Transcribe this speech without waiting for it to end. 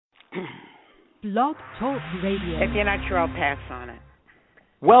Blog Talk Radio. If you're not sure, I'll pass on it.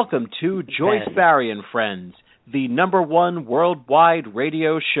 Welcome to Joyce Barry and Friends, the #1 worldwide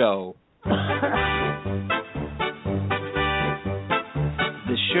radio show. The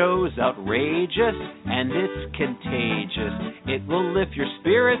show's outrageous and it's contagious. It will lift your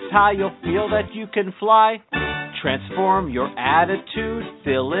spirits high, you'll feel that you can fly. Transform your attitude,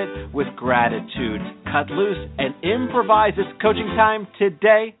 fill it with gratitude. Cut loose and improvise. It's coaching time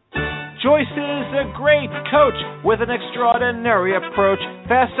today. Joyce is a great coach with an extraordinary approach.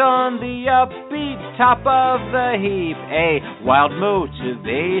 Fast on the upbeat, top of the heap. A wild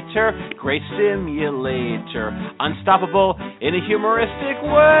motivator, great stimulator. Unstoppable in a humoristic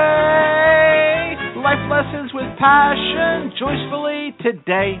way. Life lessons with passion, joyfully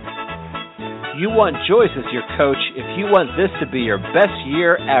today. You want Joyce as your coach if you want this to be your best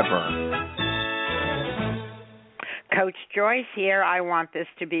year ever. Coach Joyce here. I want this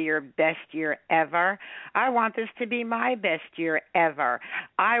to be your best year ever. I want this to be my best year ever.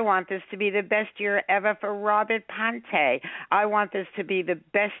 I want this to be the best year ever for Robert Pante. I want this to be the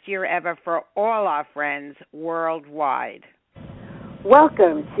best year ever for all our friends worldwide.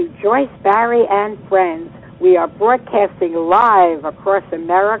 Welcome to Joyce Barry and Friends. We are broadcasting live across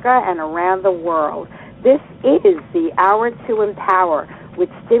America and around the world. This is the Hour to Empower with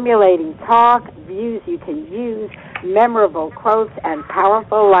stimulating talk, views you can use, memorable quotes, and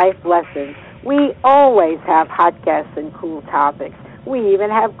powerful life lessons. We always have hot guests and cool topics. We even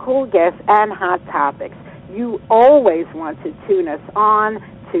have cool guests and hot topics. You always want to tune us on,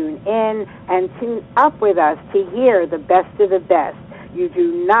 tune in, and tune up with us to hear the best of the best. You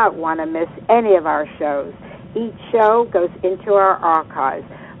do not want to miss any of our shows. Each show goes into our archives.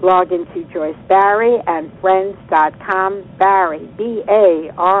 Log into JoyceBarryandFriends.com, Barry,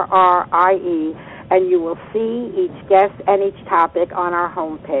 B-A-R-R-I-E, and you will see each guest and each topic on our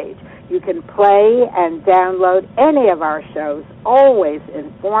homepage. You can play and download any of our shows, always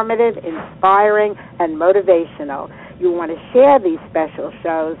informative, inspiring, and motivational. You want to share these special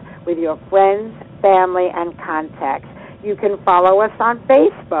shows with your friends, family, and contacts. You can follow us on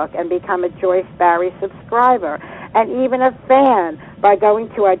Facebook and become a Joyce Barry subscriber, and even a fan by going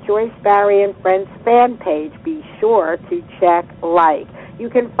to our Joyce Barry and Friends fan page. Be sure to check like. You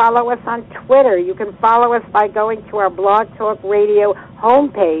can follow us on Twitter. You can follow us by going to our Blog Talk Radio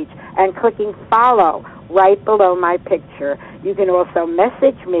homepage and clicking follow right below my picture. You can also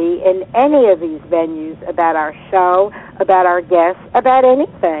message me in any of these venues about our show, about our guests, about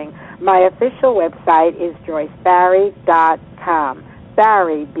anything. My official website is joycebarry.com.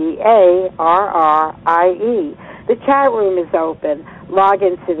 Barry, B-A-R-R-I-E. The chat room is open. Log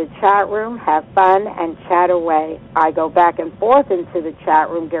into the chat room, have fun, and chat away. I go back and forth into the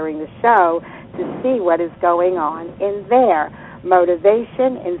chat room during the show to see what is going on in there.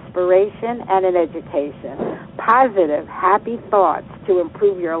 Motivation, inspiration, and an education. Positive, happy thoughts to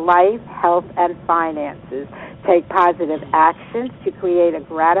improve your life, health, and finances. Take positive actions to create a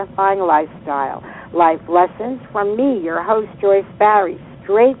gratifying lifestyle. Life lessons from me, your host, Joyce Barry,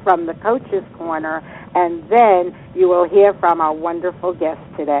 straight from the Coach's Corner, and then you will hear from our wonderful guest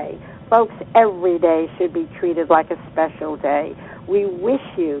today. Folks, every day should be treated like a special day. We wish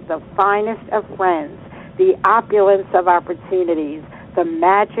you the finest of friends, the opulence of opportunities, the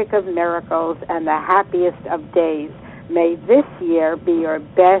magic of miracles, and the happiest of days. May this year be your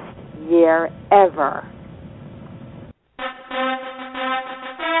best year ever.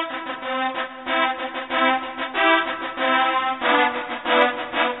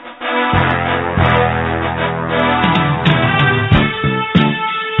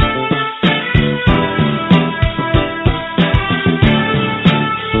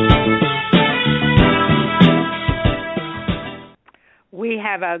 We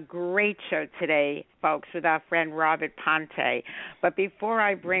have a great show today, folks, with our friend Robert Pante. But before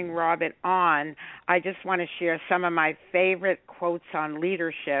I bring Robert on, I just want to share some of my favorite quotes on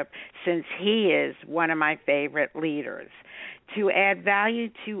leadership, since he is one of my favorite leaders. To add value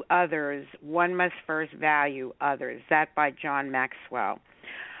to others, one must first value others. That by John Maxwell.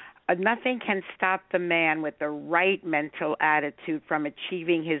 Nothing can stop the man with the right mental attitude from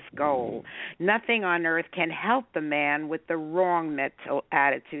achieving his goal. Nothing on earth can help the man with the wrong mental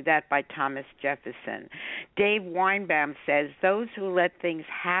attitude. That by Thomas Jefferson. Dave Weinbaum says, those who let things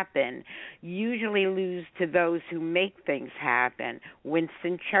happen usually lose to those who make things happen.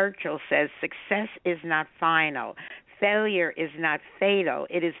 Winston Churchill says, success is not final. Failure is not fatal.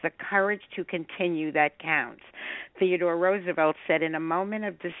 It is the courage to continue that counts. Theodore Roosevelt said, in a moment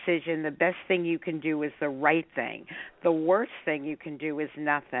of decision, the best thing you can do is the right thing. The worst thing you can do is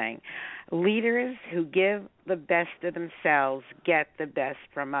nothing. Leaders who give the best of themselves get the best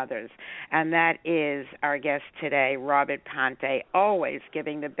from others. And that is our guest today, Robert Pante, always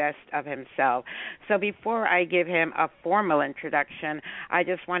giving the best of himself. So before I give him a formal introduction, I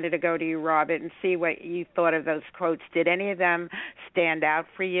just wanted to go to you, Robert, and see what you thought of those quotes. Did any of them stand out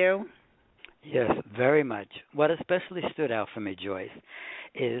for you? Yes, very much. What especially stood out for me, Joyce,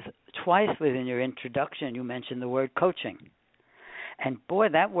 is twice within your introduction you mentioned the word coaching. And boy,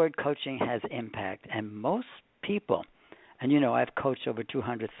 that word coaching has impact. And most people, and I've coached over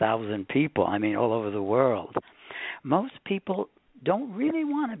 200,000 people, all over the world. Most people don't really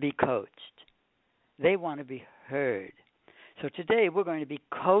want to be coached. They want to be heard. So today we're going to be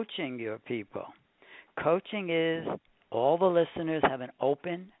coaching your people. Coaching is all the listeners have an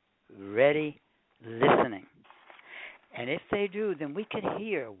open, ready listening. And if they do, then we can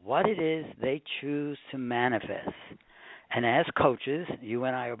hear what it is they choose to manifest. And as coaches, you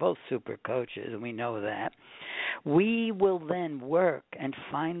and I are both super coaches, and we know that, we will then work and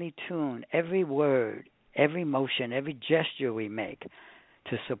finely tune every word, every motion, every gesture we make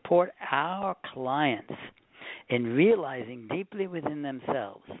to support our clients in realizing deeply within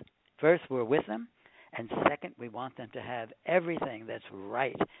themselves. First, we're with them, and second, we want them to have everything that's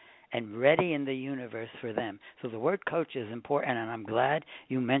right and ready in the universe for them. So the word coach is important, and I'm glad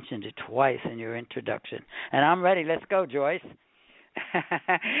you mentioned it twice in your introduction. And I'm ready. Let's go, Joyce.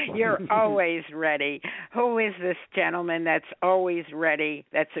 You're always ready. Who is this gentleman that's always ready?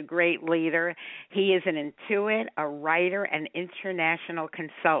 That's a great leader. He is an intuit, a writer, an international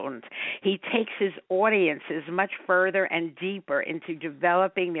consultant. He takes his audiences much further and deeper into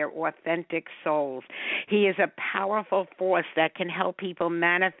developing their authentic souls. He is a powerful force that can help people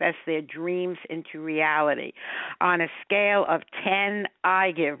manifest their dreams into reality. On a scale of 10,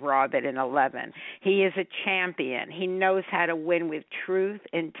 I give Robert an 11. He is a champion. He knows how to win with truth,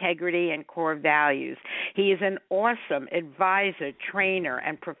 integrity, and core values. He is an awesome advisor, trainer,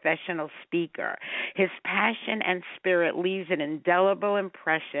 and professional speaker. His passion and spirit leaves an indelible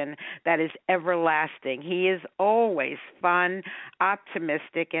impression that is everlasting. He is always fun,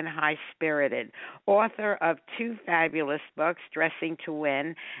 optimistic, and high-spirited. Author of 2 fabulous books, Dressing to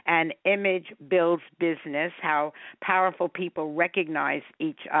Win and Image Builds Business, How Powerful People Recognize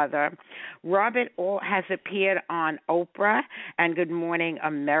Each Other. Robert has appeared on Oprah and Good Morning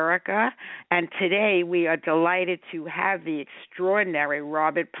America, and today we are delighted to have the extraordinary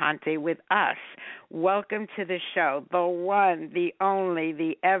Robert Pante with us. Welcome to the show, the one, the only,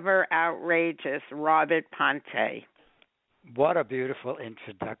 the ever outrageous Robert Pante. What a beautiful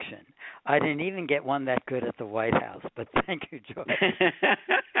introduction. I didn't even get one that good at the White House, but thank you, Joyce.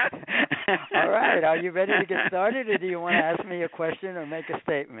 All right, are you ready to get started, or do you want to ask me a question or make a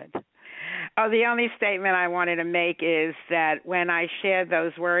statement? Oh, the only statement I wanted to make is that when I shared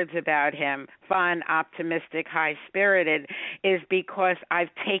those words about him, fun, optimistic, high-spirited, is because I've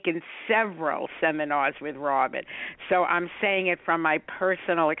taken several seminars with Robert. So I'm saying it from my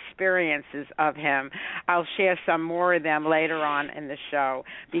personal experiences of him. I'll share some more of them later on in the show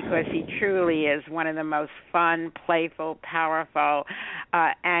because he truly is one of the most fun, playful, powerful,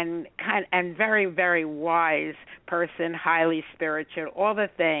 and very, very wise person, highly spiritual, all the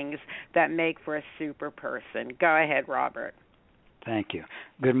things that make for a super person. Go ahead, Robert. Thank you.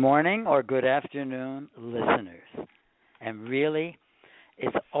 Good morning or good afternoon, listeners. And really,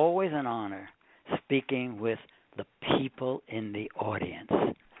 it's always an honor speaking with the people in the audience.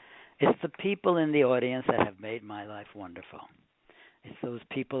 It's the people in the audience that have made my life wonderful. It's those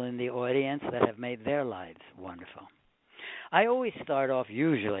people in the audience that have made their lives wonderful. I always start off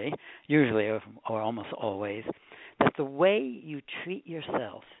usually or almost always, that the way you treat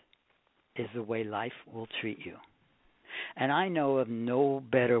yourself is the way life will treat you. And I know of no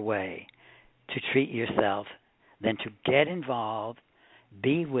better way to treat yourself than to get involved,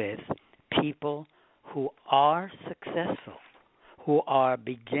 be with people who are successful, who are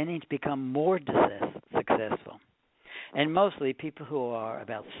beginning to become more successful, and mostly people who are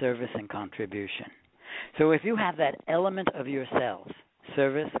about service and contribution. So if you have that element of yourself,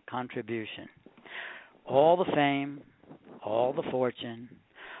 service, contribution, all the fame, all the fortune,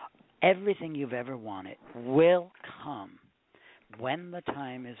 everything you've ever wanted will come when the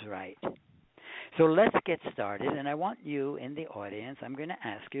time is right. So let's get started, and I want you in the audience, I'm going to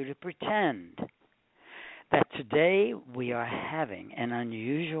ask you to pretend that today we are having an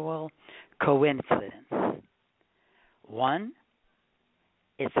unusual coincidence. One,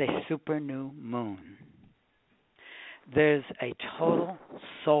 it's a super new moon. There's a total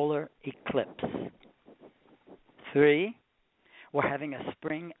solar eclipse. 3, we're having a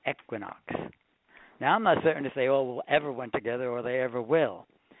spring equinox. Now, I'm not certain if they all ever went together or they ever will,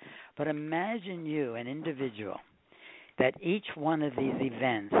 But imagine you, an individual, that each one of these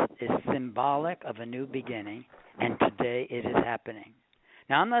events is symbolic of a new beginning, and today it is happening.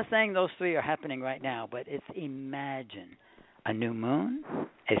 Now, I'm not saying those three are happening right now, but it's imagine a new moon,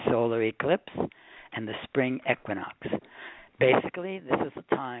 a solar eclipse, and the spring equinox. Basically, this is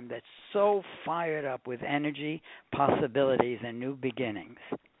a time that's so fired up with energy, possibilities, and new beginnings.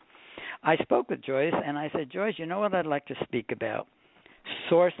 I spoke with Joyce, and I said, Joyce, you know what I'd like to speak about?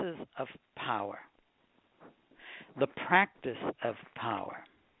 Sources of power, the practice of power.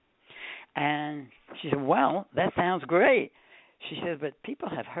 And she said, well, that sounds great. She said, but people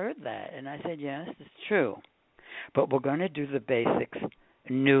have heard that. And I said, yes, it's true. But we're going to do the basics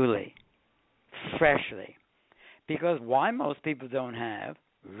newly, freshly. Because why most people don't have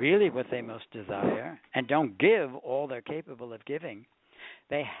really what they most desire and don't give all they're capable of giving,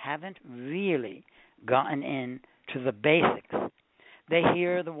 they haven't really gotten into the basics. They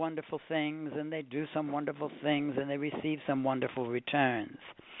hear the wonderful things and they do some wonderful things and they receive some wonderful returns.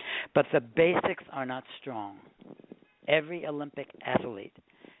 But the basics are not strong. Every Olympic athlete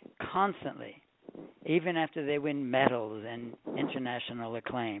constantly, even after they win medals and international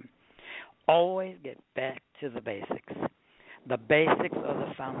acclaim, always get back to the basics. The basics are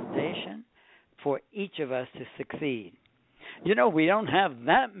the foundation for each of us to succeed. You know, we don't have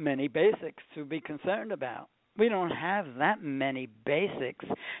that many basics to be concerned about. We don't have that many basics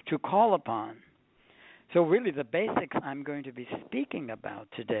to call upon. So really the basics I'm going to be speaking about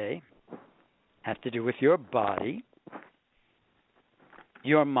today have to do with your body,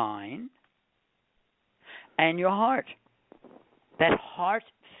 your mind, and your heart. That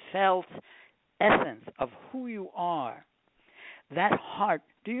heartfelt essence of who you are. That heart,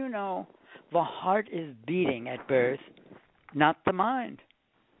 do you know the heart is beating at birth, not the mind.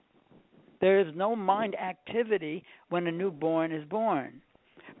 There is no mind activity when a newborn is born,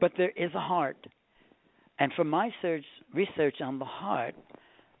 but there is a heart. And from my research on the heart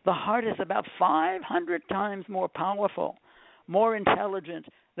is about 500 times more powerful, more intelligent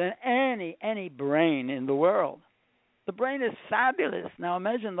than any brain in the world. The brain is fabulous. Now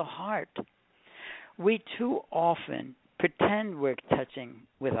imagine the heart. We too often pretend we're touching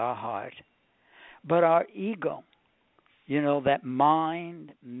with our heart, but our ego, you know, that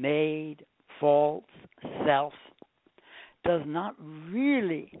mind-made false self, does not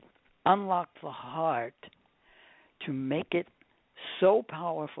really unlock the heart to make it so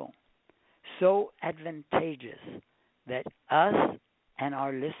powerful, so advantageous that us and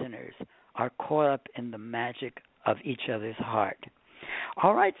our listeners are caught up in the magic of each other's heart.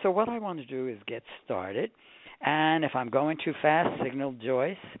 All right, so what I want to do is get started. And if I'm going too fast, signal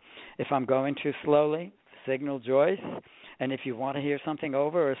Joyce. If I'm going too slowly, signal Joyce. And if you want to hear something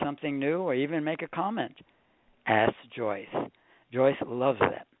over or something new or even make a comment, ask Joyce. Joyce loves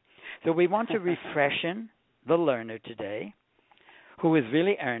that. So we want to refreshen the learner today, who is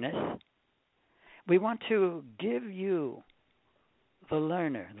really earnest. We want to give you, the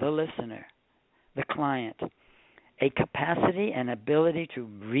learner, the listener, the client, a capacity and ability to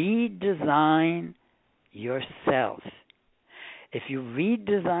redesign yourself. If you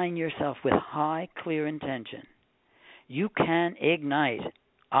redesign yourself with high, clear intention, you can ignite.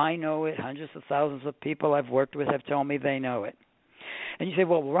 I know it. Hundreds of thousands of people I've worked with have told me they know it. And you say,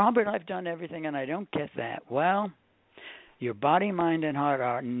 well, Robert, I've done everything and I don't get that. Well, your body, mind, and heart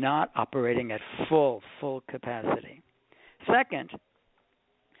are not operating at full capacity. Second,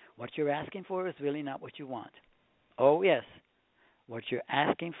 what you're asking for is really not what you want. Oh, yes. What you're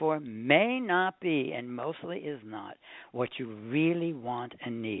asking for may not be, and mostly is not, what you really want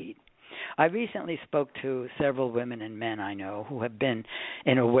and need. I recently spoke to several women and men I know who have been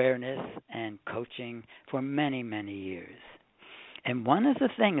in awareness and coaching for many, many years. And one of the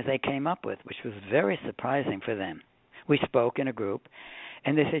things they came up with, which was very surprising for them, we spoke in a group,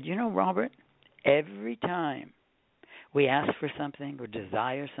 and they said, you know, Robert, every time we ask for something or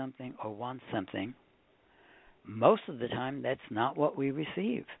desire something or want something, most of the time that's not what we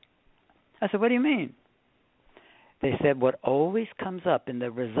receive. I said, what do you mean? They said what always comes up in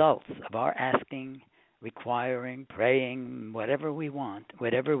the results of our asking, requiring, praying, whatever we want,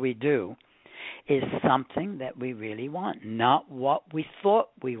 whatever we do, is something that we really want, not what we thought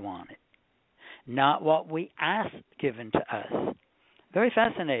we wanted, not what we asked given to us. Very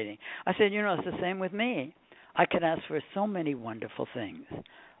fascinating. I said, you know, it's the same with me. I could ask for so many wonderful things,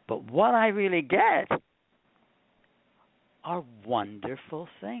 but what I really get are wonderful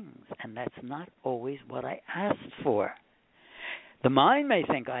things, and that's not always what I asked for. The mind may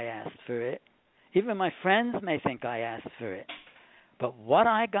think I asked for it. Even my friends may think I asked for it. But what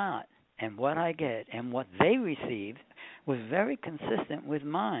I got and what I get and what they received was very consistent with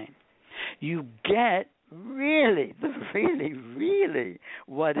mine. You get really, really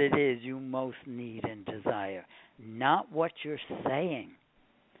what it is you most need and desire, not what you're saying.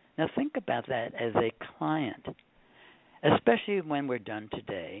 Now think about that as a client, especially when we're done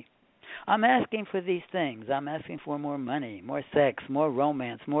today. I'm asking for these things. I'm asking for more money, more sex, more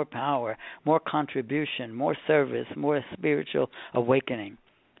romance, more power, more contribution, more service, more spiritual awakening.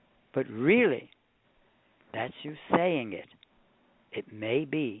 But really, that's you saying it. It may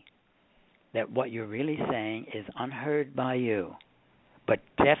be that what you're really saying is unheard by you, but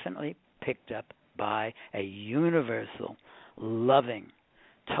definitely picked up by a universal, loving,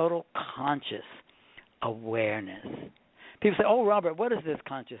 total conscious awareness. People say, oh, Robert, what is this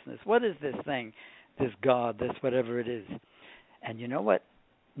consciousness? What is this thing, this God, this whatever it is? And you know what?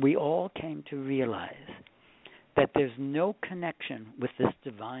 We all came to realize that there's no connection with this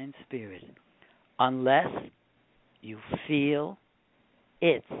divine spirit unless you feel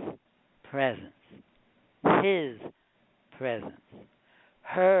its presence, his presence,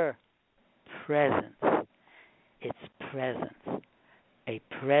 her presence, its presence. A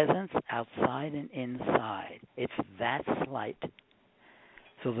presence outside and inside. It's that slight.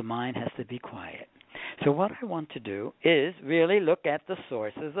 So the mind has to be quiet. So what I want to do is really look at the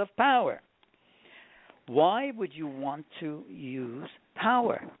sources of power. Why would you want to use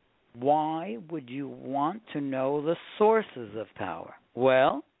power? Why would you want to know the sources of power?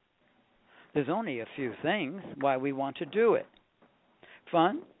 Well, there's only a few things why we want to do it.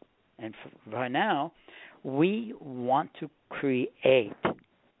 Fun, and by now, we want to create.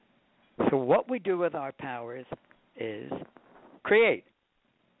 So what we do with our powers is create.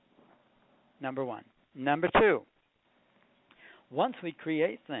 Number one. Number two, once we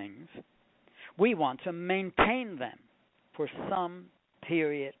create things, we want to maintain them for some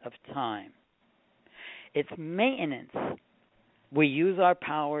period of time. It's maintenance. We use our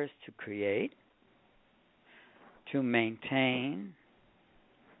powers to create, to maintain,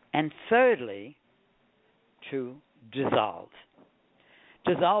 and thirdly, to dissolve.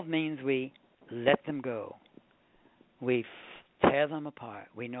 Dissolve means we let them go. We tear them apart.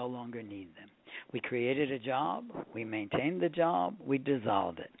 We no longer need them. We created a job. We maintained the job. We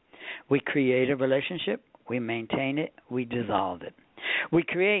dissolved it. We create a relationship. We maintain it. We dissolve it. We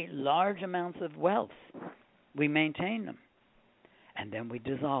create large amounts of wealth. We maintain them. And then we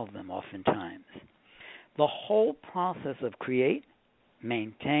dissolve them oftentimes. The whole process of create,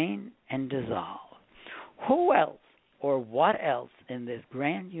 maintain, and dissolve. Who else or what else in this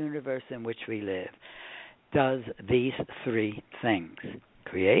grand universe in which we live does these three things?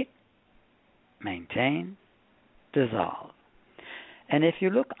 Create, maintain, dissolve. And if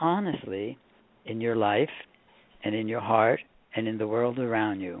you look honestly in your life and in your heart and in the world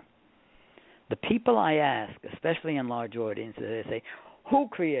around you, the people I ask, especially in large audiences, they say, who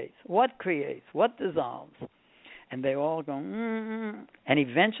creates, what dissolves? And they all go, and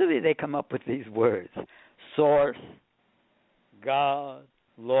eventually they come up with these words: source, God,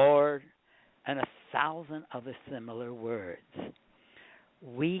 Lord, and 1,000 other similar words.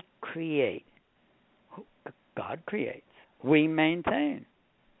 We create. God creates. We maintain.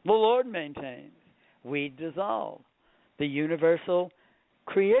 The Lord maintains. We dissolve. The universal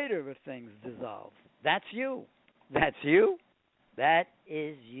creator of things dissolves. That's you. That's you. That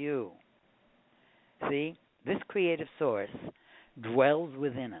is you. See, this creative source dwells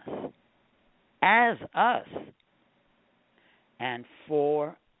within us, as us, and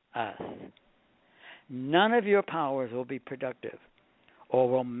for us. None of your powers will be productive or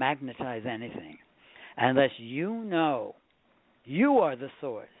will magnetize anything unless you know you are the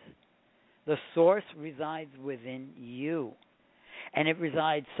source. The source resides within you. And it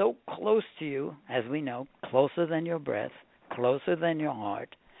resides so close to you, as we know, closer than your breath, closer than your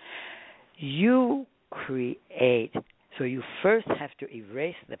heart. You create. So you first have to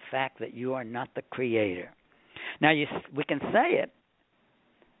erase the fact that you are not the creator. Now, we can say it.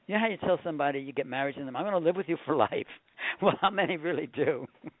 You know how you tell somebody you get married to them, I'm going to live with you for life. Well, how many really do?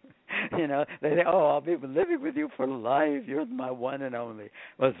 You know, they say, oh, I'll be living with you for life. You're my one and only.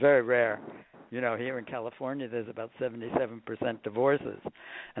 Well, it's very rare. You know, here in California, there's about 77% divorces,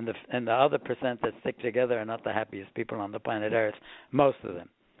 and the other percent that stick together are not the happiest people on the planet Earth. Most of them.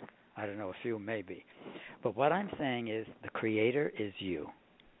 I don't know, a few maybe. But what I'm saying is the creator is you.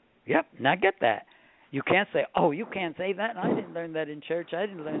 Yep, now get that. You can't say, oh, you can't say that. I didn't learn that in church. I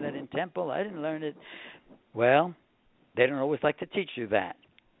didn't learn that in temple. I didn't learn it. Well, they don't always like to teach you that.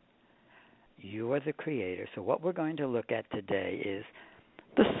 You are the creator. So what we're going to look at today is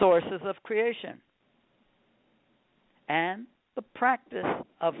the sources of creation and the practice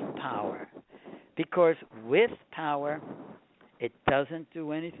of power. Because with power It doesn't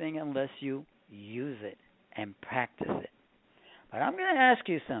do anything unless you use it and practice it. But I'm going to ask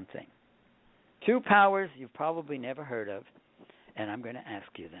you something. 2 powers you've probably never heard of, and I'm going to ask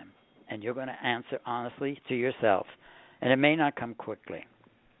you them. And you're going to answer honestly to yourself. And it may not come quickly.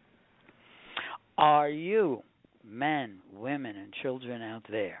 Are you, men, women, and children out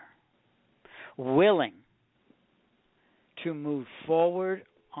there, willing to move forward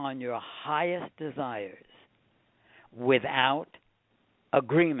on your highest desires without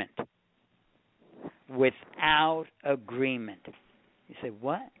agreement? Without agreement. You say,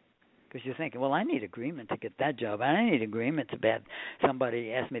 what? Because you're thinking, well, I need agreement to get that job. I need agreement to have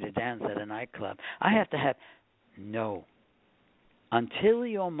somebody ask me to dance at a nightclub. I have to have... No. Until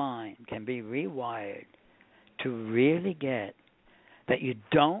your mind can be rewired to really get that you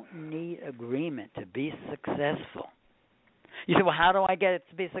don't need agreement to be successful. You say, well, how do I get it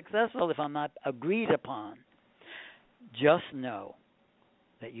to be successful if I'm not agreed upon? Just know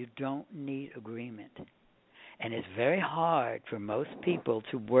that you don't need agreement. And it's very hard for most people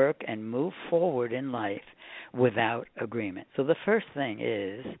to work and move forward in life without agreement. So the first thing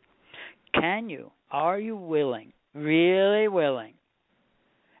is, are you willing, really willing?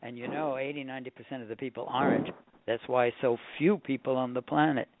 And 80-90% of the people aren't. That's why so few people on the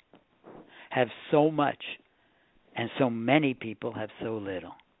planet have so much, and so many people have so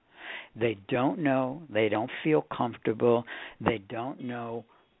little. They don't know, they don't feel comfortable, they don't know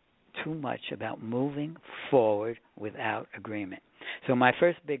too much about moving forward without agreement. So my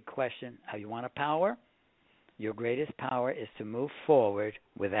first big question, you want a power? Your greatest power is to move forward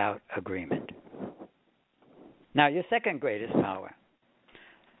without agreement. Now, your second greatest power,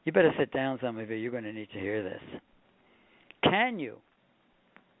 you better sit down, some of you, you're going to need to hear this. Can you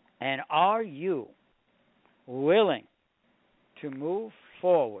and are you willing to move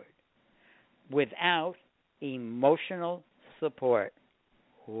forward without emotional support?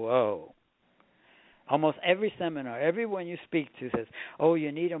 Whoa. Almost every seminar, everyone you speak to says, oh,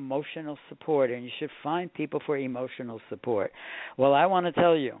 you need emotional support, and you should find people for emotional support. Well, I want to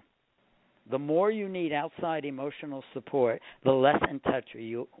tell you, the more you need outside emotional support, the less in touch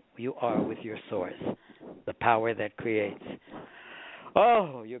you are with your source, the power that creates.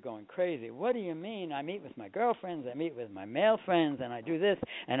 Oh, you're going crazy. What do you mean? I meet with my girlfriends, I meet with my male friends, and I do this,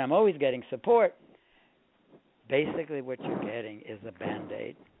 and I'm always getting support. Basically, what you're getting is a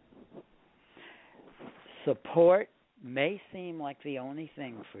Band-Aid. Support may seem like the only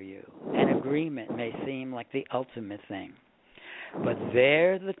thing for you, and agreement may seem like the ultimate thing. But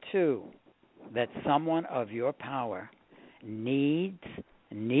they're the two that someone of your power need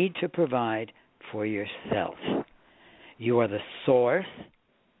to provide for yourself. You are the source,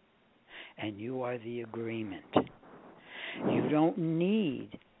 and you are the agreement. You don't need...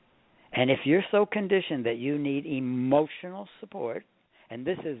 And if you're so conditioned that you need emotional support, and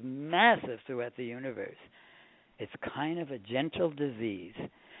this is massive throughout the universe, it's kind of a gentle disease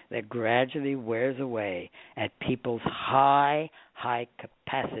that gradually wears away at people's high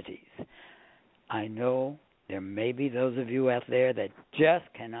capacities. I know there may be those of you out there that just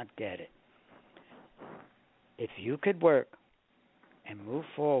cannot get it. If you could work and move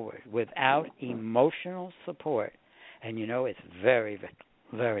forward without emotional support, and it's very,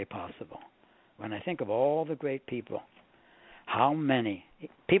 very possible. When I think of all the great people, how many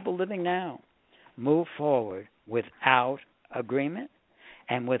people living now move forward without agreement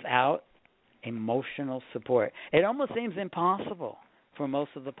and without emotional support? It almost seems impossible for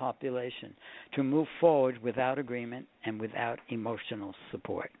most of the population to move forward without agreement and without emotional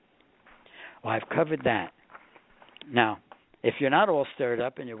support. Well, I've covered that. Now, if you're not all stirred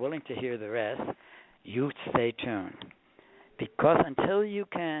up and you're willing to hear the rest, you stay tuned. Because until you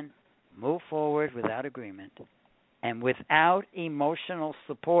can move forward without agreement and without emotional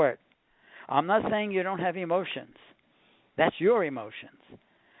support, I'm not saying you don't have emotions. That's your emotions.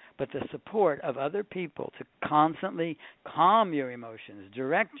 But the support of other people to constantly calm your emotions,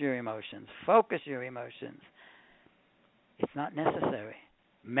 direct your emotions, focus your emotions, it's not necessary.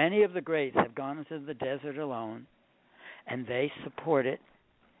 Many of the greats have gone into the desert alone, and they support it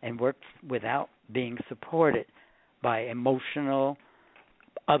and work without being supported by emotional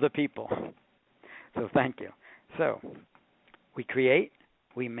other people. So thank you. So we create,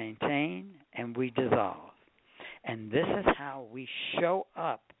 we maintain, and we dissolve. And this is how we show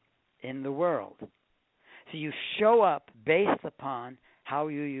up in the world. So you show up based upon how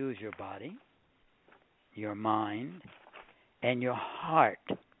you use your body, your mind, and your heart.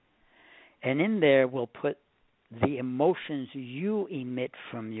 And in there we'll put the emotions you emit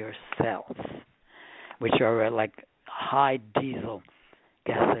from yourself, which are like high diesel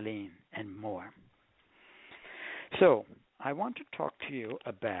gasoline and more. So I want to talk to you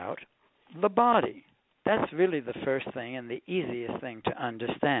about the body. That's really the first thing and the easiest thing to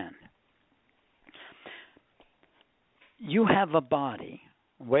understand. You have a body.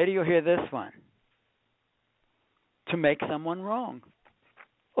 Where do you hear this one? To make someone wrong.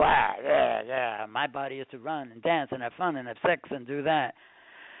 Wow, yeah, my body is to run and dance and have fun and have sex and do that.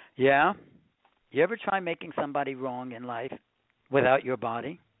 Yeah? You ever try making somebody wrong in life without your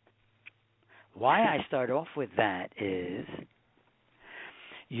body? Why I start off with that is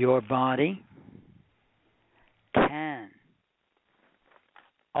your body can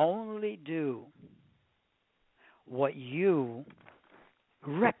only do what you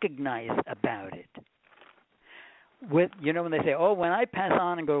recognize about it. With when they say, "Oh, when I pass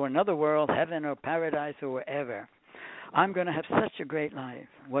on and go to another world, heaven or paradise or wherever, I'm going to have such a great life."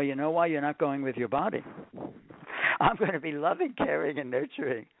 Well, you know why you're not going with your body? I'm going to be loving, caring, and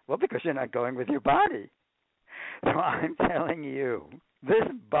nurturing. Well, because you're not going with your body. So I'm telling you, this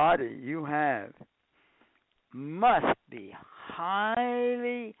body you have must be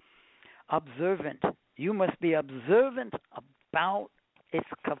highly observant. You must be observant about its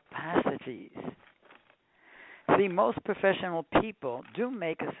capacities. See, most professional people do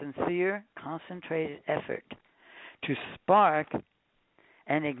make a sincere, concentrated effort to spark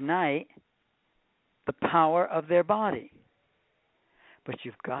and ignite the power of their body. But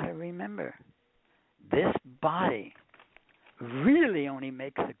you've got to remember, this body really only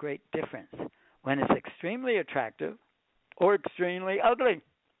makes a great difference when it's extremely attractive or extremely ugly,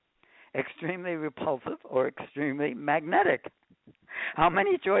 extremely repulsive or extremely magnetic. How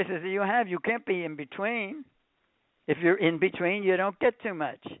many choices do you have? You can't be in between. If you're in between, you don't get too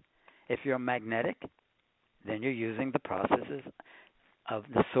much. If you're magnetic, then you're using the processes of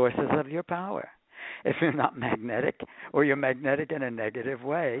the sources of your power. If you're not magnetic, or you're magnetic in a negative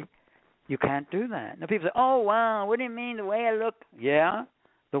way, you can't do that. Now people say, "Oh, wow, what do you mean the way I look?" Yeah,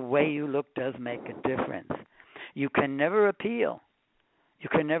 the way you look does make a difference. You can never appeal. You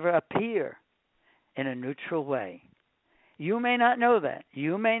can never appear in a neutral way. You may not know that.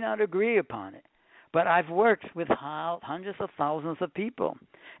 You may not agree upon it. But I've worked with hundreds of thousands of people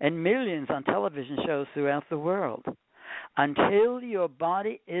and millions on television shows throughout the world. Until your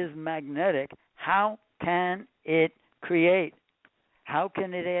body is magnetic, how can it create? How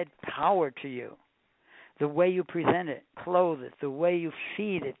can it add power to you? The way you present it, clothe it, the way you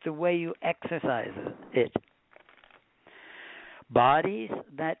feed it, the way you exercise it. Bodies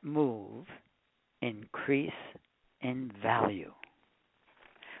that move increase in value.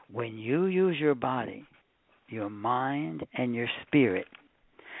 When you use your body, your mind, and your spirit,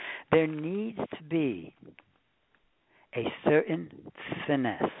 there needs to be a certain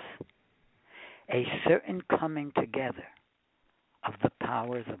finesse, a certain coming together of the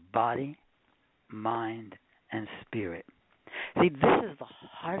powers of body, mind, and spirit. See, this is the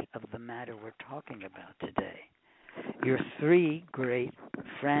heart of the matter we're talking about today. Your three great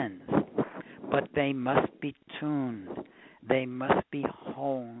friends, but they must be tuned. They must be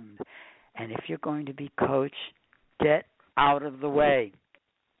honed. And if you're going to be coached, get out of the way.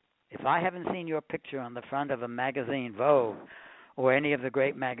 If I haven't seen your picture on the front of a magazine, Vogue, or any of the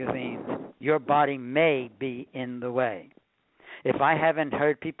great magazines, your body may be in the way. If I haven't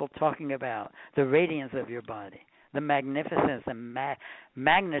heard people talking about the radiance of your body, the magnificence and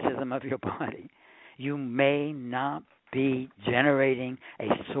magnetism of your body, you may not be generating a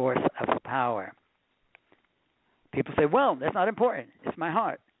source of power. People say, "Well, that's not important. It's my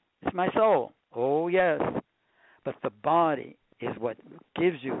heart. It's my soul." Oh, yes. But the body is what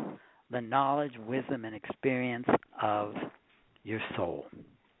gives you the knowledge, wisdom, and experience of your soul.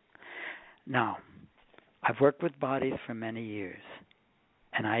 Now, I've worked with bodies for many years,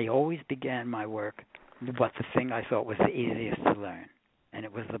 and I always began my work with the thing I thought was the easiest to learn, and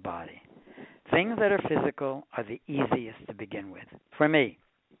it was the body. Things that are physical are the easiest to begin with, for me.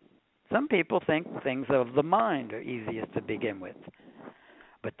 Some people think things of the mind are easiest to begin with.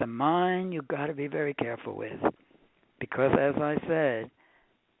 But the mind you've got to be very careful with, because as I said,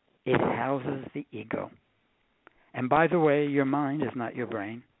 it houses the ego. And by the way, your mind is not your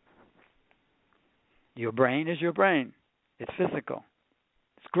brain. Your brain is your brain. It's physical.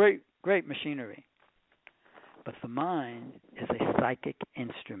 It's great machinery. But the mind is a psychic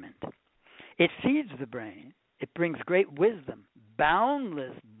instrument. It feeds the brain. It brings great wisdom,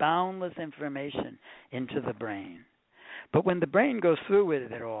 boundless information into the brain. But when the brain goes through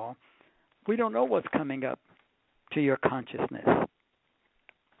with it all, we don't know what's coming up to your consciousness. A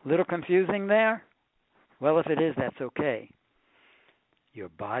little confusing there? Well, if it is, that's okay. Your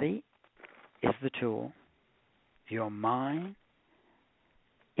body is the tool. Your mind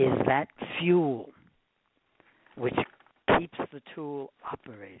is that fuel which keeps the tool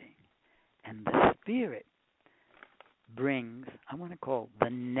operating. And the spirit brings, I want to call the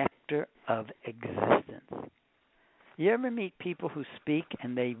nectar of existence. You ever meet people who speak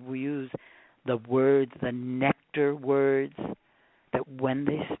and they use the words, the nectar words, that when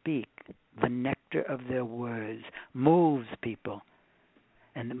they speak, the nectar of their words moves people,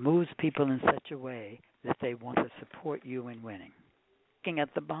 and it moves people in such a way that they want to support you in winning. Looking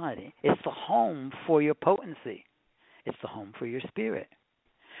at the body, it's the home for your potency. It's the home for your spirit.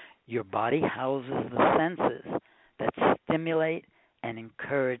 Your body houses the senses that stimulate and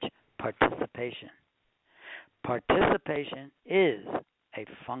encourage participation. Participation is a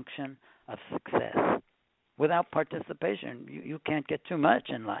function of success. Without participation, you can't get too much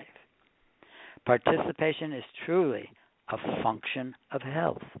in life. Participation is truly a function of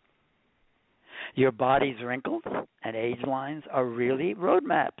health. Your body's wrinkles and age lines are really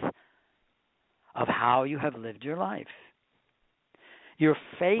roadmaps of how you have lived your life. Your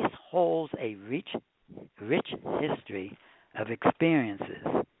face holds a rich history of experiences.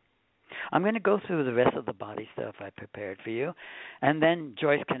 I'm going to go through the rest of the body stuff I prepared for you, and then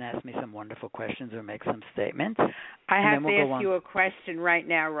Joyce can ask me some wonderful questions or make some statements. I have to ask you a question right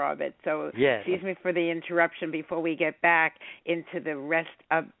now, Robert. So yes. Excuse me for the interruption before we get back into the rest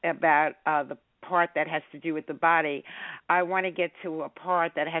of about the part that has to do with the body. I want to get to a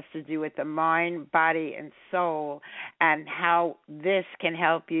part that has to do with the mind, body, and soul, and how this can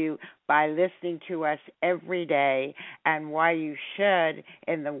help you by listening to us every day, and why you should,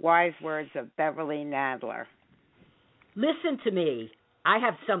 in the wise words of Beverly Nadler. Listen to me. I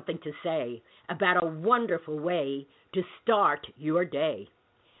have something to say about a wonderful way to start your day,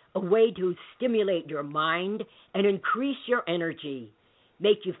 a way to stimulate your mind and increase your energy,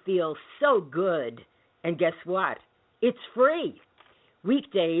 make you feel so good. And guess what? It's free.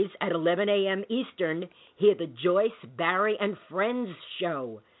 Weekdays at 11 a.m. Eastern, hear the Joyce, Barry, and Friends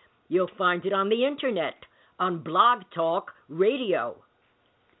show. You'll find it on the internet, on Blog Talk Radio.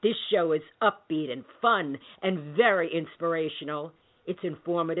 This show is upbeat and fun and very inspirational. It's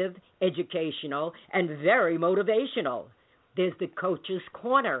informative, educational, and very motivational. There's the Coach's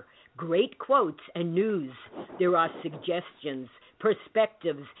Corner, great quotes and news. There are suggestions,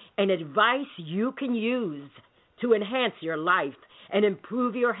 perspectives, and advice you can use to enhance your life and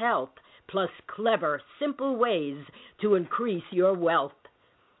improve your health, plus clever, simple ways to increase your wealth.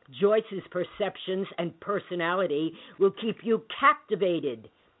 Joyce's perceptions and personality will keep you captivated,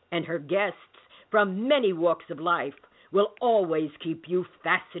 and her guests from many walks of life will always keep you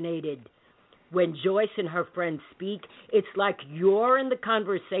fascinated. When Joyce and her friends speak, it's like you're in the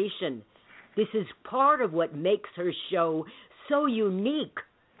conversation. This is part of what makes her show so unique,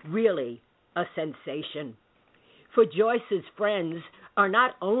 really a sensation. For Joyce's friends are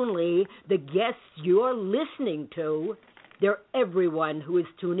not only the guests you're listening to, they're everyone who is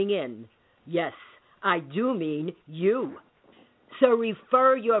tuning in. Yes, I do mean you. So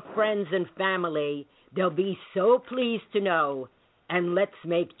refer your friends and family. They'll be so pleased to know. And let's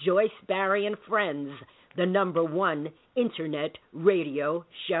make Joyce, Barry, and Friends the #1 internet radio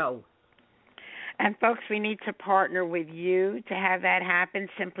show. And, folks, we need to partner with you to have that happen.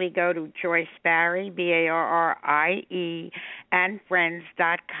 Simply go to Joyce Barry, BARRIE, and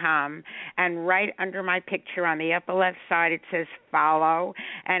friends.com. And right under my picture on the upper left side, it says follow.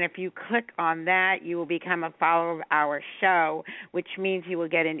 And if you click on that, you will become a follower of our show, which means you will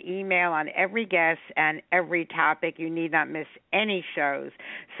get an email on every guest and every topic. You need not miss any shows.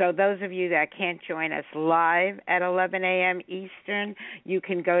 So those of you that can't join us live at 11 a.m. Eastern, you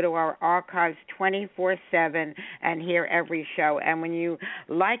can go to our archives 24/7 and hear every show. And when you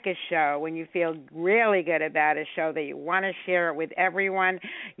like a show, when you feel really good about a show that you want to share it with everyone,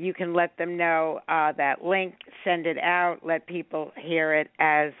 you can let them know that link, send it out, let people hear it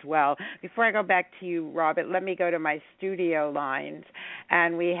as well. Before I go back to you, Robert, let me go to my studio lines.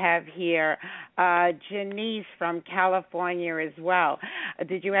 And we have here Janice from California as well.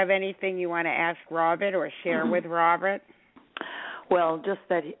 Did you have anything you want to ask Robert or share with Robert? Well, just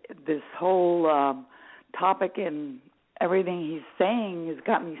that this whole topic and everything he's saying has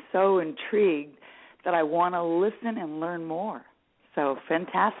got me so intrigued that I want to listen and learn more. So,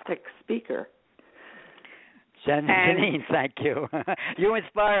 fantastic speaker. Janine, thank you. You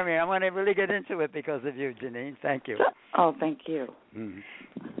inspire me. I want to really get into it because of you, Janine. Thank you. Oh, thank you.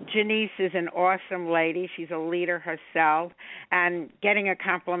 Janice is an awesome lady. She's a leader herself. And getting a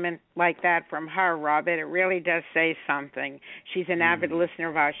compliment like that from her, Robert, it really does say something. She's an avid listener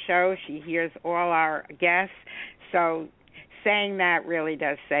of our show. She hears all our guests. So saying that really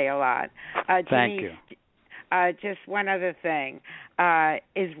does say a lot. Thank Janice, you. just one other thing.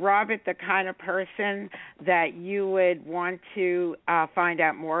 Is Robert the kind of person that you would want to find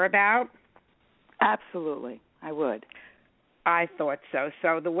out more about? Absolutely, I would. I thought so.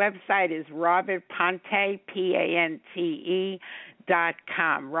 So the website is robertpante, PANTE.com,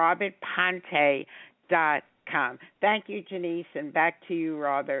 robertpante.com. Thank you, Janice, and back to you,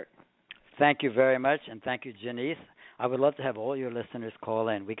 Robert. Thank you very much, and thank you, Janice. I would love to have all your listeners call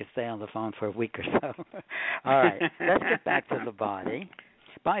in. We could stay on the phone for a week or so. All right, let's get back to the body.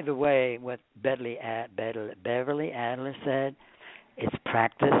 By the way, what Beverly Adler said, it's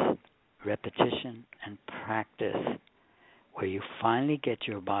practice, repetition, and practice where you finally get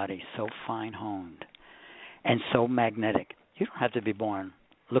your body so fine-honed and so magnetic. You don't have to be born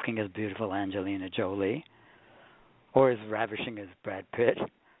looking as beautiful Angelina Jolie or as ravishing as Brad Pitt.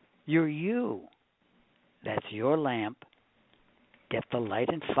 You're you. That's your lamp. Get the light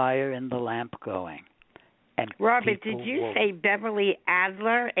and fire in the lamp going. And Robert, did you say Beverly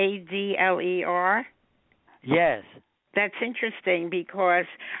Adler, Adler? Yes. That's interesting because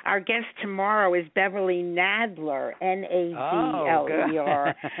our guest tomorrow is Beverly Nadler, Nadler. Oh,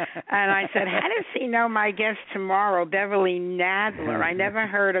 and I said, how does he know my guest tomorrow, Beverly Nadler? I never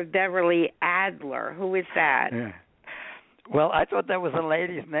heard of Beverly Adler. Who is that? Yeah. Well, I thought that was a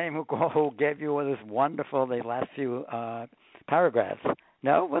lady's name who gave you this wonderful, the last few paragraphs.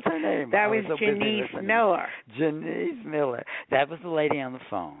 No? What's her name? That was Janice Miller. Janice Miller. That was the lady on the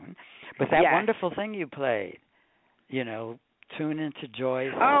phone. But that wonderful thing you played, tune into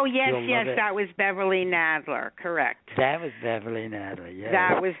Joyce. Oh, yes, that was Beverly Nadler, correct. That was Beverly Nadler, yes.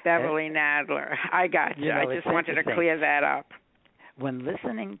 That was Beverly Nadler. I got you. I just wanted to clear that up. When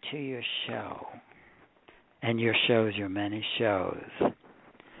listening to your show, and your many shows,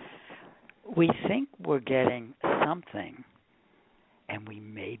 we think we're getting something, and we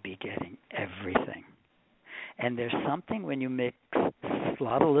may be getting everything. And there's something when you mix a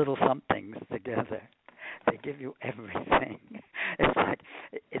lot of little somethings together, they give you everything. It's like,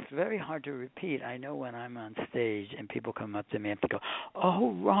 it's very hard to repeat. I know when I'm on stage and people come up to me and they go,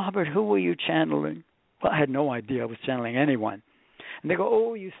 "Oh, Robert, who were you channeling?" Well, I had no idea I was channeling anyone. And they go,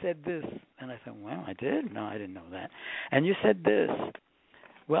 "Oh, you said this." And I said, "Well, I did? No, I didn't know that." "And you said this."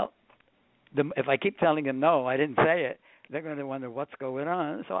 Well, if I keep telling them, no, I didn't say it, they're going to wonder what's going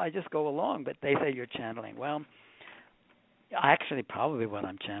on. So I just go along. But they say you're channeling. Well, actually, probably what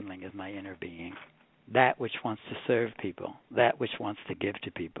I'm channeling is my inner being, that which wants to serve people, that which wants to give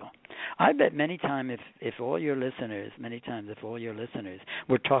to people. I bet many times if all your listeners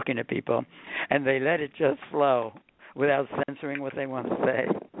were talking to people and they let it just flow, without censoring what they want to say,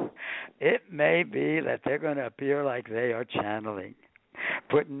 it may be that they're going to appear like they are channeling.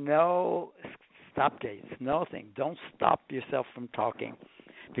 Put no stopgates, nothing. Don't stop yourself from talking,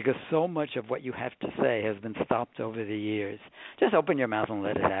 because so much of what you have to say has been stopped over the years. Just open your mouth and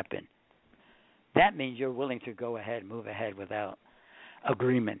let it happen. That means you're willing to go ahead, move ahead without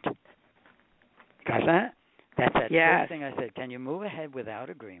agreement. Got that? That's that first thing I said. Can you move ahead without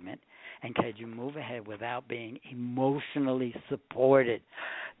agreement? And can you move ahead without being emotionally supported?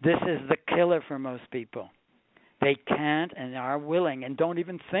 This is the killer for most people. They can't and are willing and don't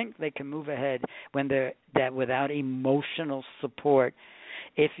even think they can move ahead when they're without emotional support.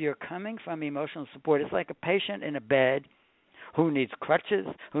 If you're coming from emotional support, it's like a patient in a bed who needs crutches,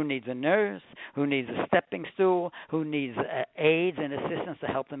 who needs a nurse, who needs a stepping stool, who needs aids and assistance to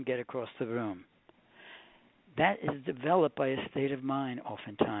help them get across the room. That is developed by a state of mind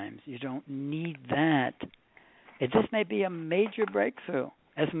oftentimes. You don't need that. It just may be a major breakthrough,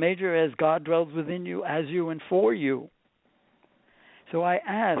 as major as God dwells within you, as you, and for you. So I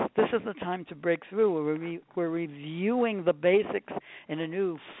ask, this is the time to break through. We're reviewing the basics in a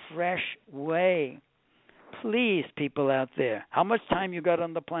new, fresh way. Please, people out there, how much time you got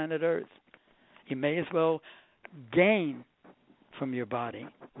on the planet Earth? You may as well gain from your body,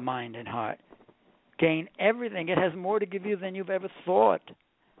 mind, and heart. Gain everything. It has more to give you than you've ever thought.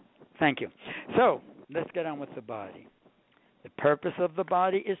 Thank you. So let's get on with the body. The purpose of the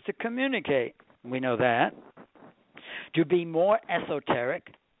body is to communicate. We know that. To be more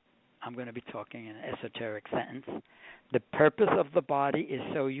esoteric, I'm going to be talking in an esoteric sentence. The purpose of the body is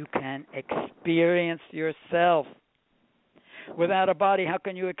so you can experience yourself. Without a body, how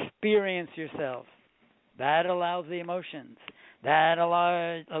can you experience yourself? That allows the emotions. That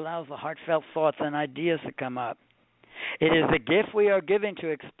allows the heartfelt thoughts and ideas to come up. It is the gift we are given to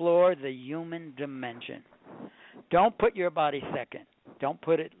explore the human dimension. Don't put your body second. Don't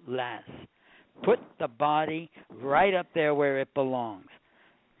put it last. Put the body right up there where it belongs.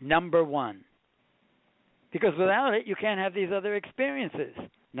 Number one. Because without it, you can't have these other experiences.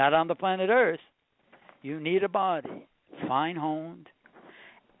 Not on the planet Earth. You need a body, fine honed,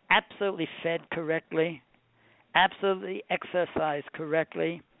 absolutely fed correctly, absolutely exercised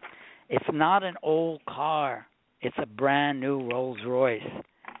correctly. It's not an old car. It's a brand new Rolls Royce.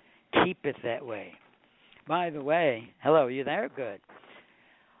 Keep it that way. By the way, hello, you there? Good.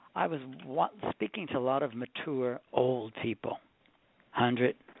 I was speaking to a lot of mature old people,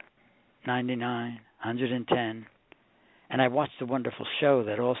 100, 99, 110, and I watched a wonderful show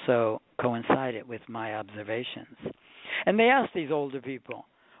that also coincided with my observations. And they asked these older people,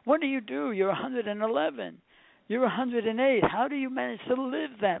 what do you do? You're 111. You're 108. How do you manage to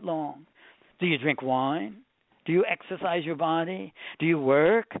live that long? Do you drink wine? Do you exercise your body? Do you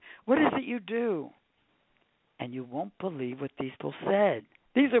work? What is it you do? And you won't believe what these people said.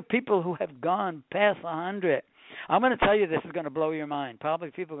 These are people who have gone past 100. I'm going to tell you, this is going to blow your mind.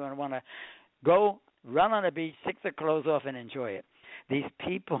 Probably people are going to want to go run on the beach, take their clothes off, and enjoy it. These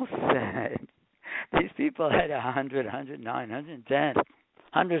people said, these people at 100, 109, 110,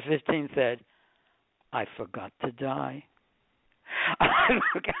 115 said, I forgot to die. I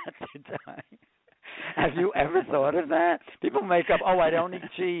forgot to die. Have you ever thought of that? People make up, I don't eat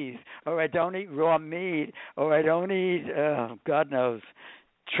cheese, or I don't eat raw meat, or I don't eat, God knows,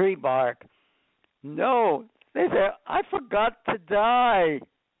 tree bark. No, they say, I forgot to die.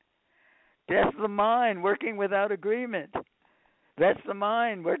 That's the mind working without agreement. That's the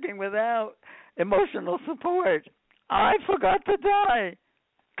mind working without emotional support. I forgot to die.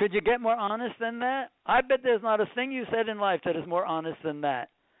 Could you get more honest than that? I bet there's not a thing you said in life that is more honest than that.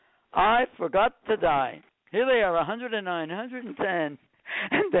 I forgot to die. Here they are, 109, 110,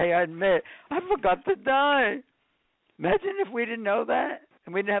 and they admit, I forgot to die. Imagine if we didn't know that,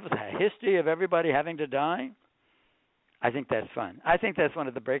 and we didn't have a history of everybody having to die. I think that's fun. I think that's one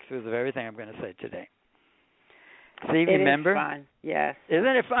of the breakthroughs of everything I'm going to say today. See, remember? It is fun, yes. Isn't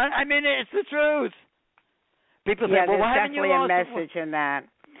it fun? I mean, it's the truth. People say, well, why haven't you lost? There's definitely a message in that.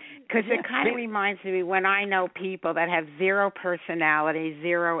 Because it kind of reminds me when I know people that have zero personality,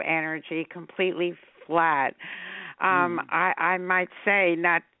 zero energy, completely flat. I might say,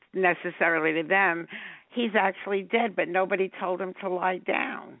 not necessarily to them, he's actually dead, but nobody told him to lie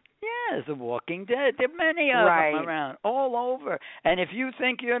down. Yeah, The Walking Dead. There are many of them around, all over. And if you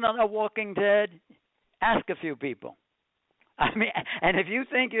think you're not a Walking Dead, ask a few people. I mean, and if you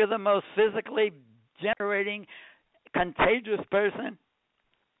think you're the most physically generating, contagious person,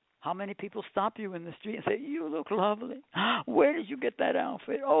 how many people stop you in the street and say, you look lovely. Where did you get that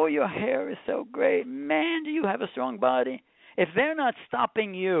outfit? Oh, your hair is so great. Man, do you have a strong body? If they're not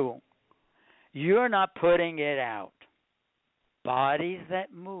stopping you, you're not putting it out. Bodies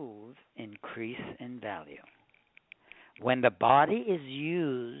that move increase in value. When the body is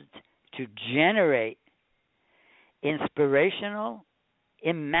used to generate inspirational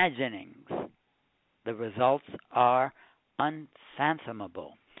imaginings, the results are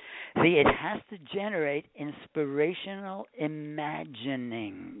unfathomable. See, it has to generate inspirational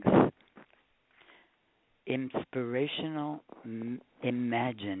imaginings. Inspirational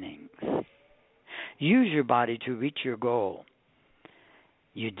imaginings. Use your body to reach your goal.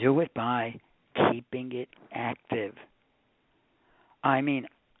 You do it by keeping it active. I mean,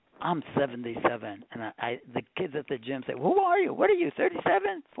 I'm 77, and the kids at the gym say, who are you? What are you,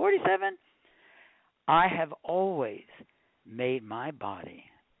 37, 47? I have always made my body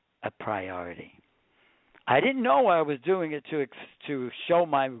a priority. I didn't know I was doing it to show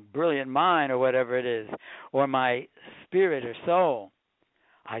my brilliant mind or whatever it is, or my spirit or soul.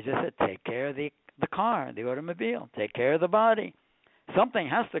 I just said, take care of the car, the automobile. Take care of the body. Something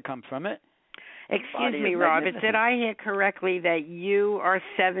has to come from it. Excuse me, Robert, did I hear correctly that you are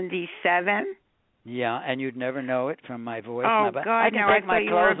 77? Yeah, and you'd never know it from my voice. Oh, but God, I can no, take my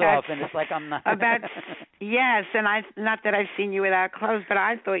clothes off, and it's like I'm not. Yes, and not that I've seen you without clothes, but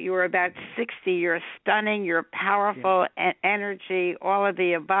I thought you were about 60. You're stunning, you're powerful, energy, all of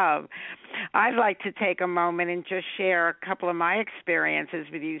the above. I'd like to take a moment and just share a couple of my experiences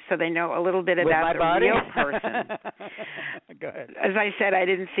with you so they know a little bit about the real person. Go ahead. As I said, I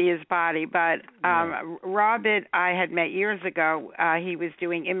didn't see his body, but Robert I had met years ago. He was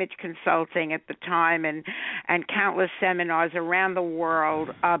doing image consulting at the time and countless seminars around the world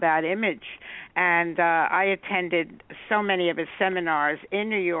about image. And I attended so many of his seminars in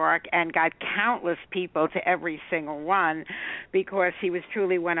New York and got countless people to every single one because he was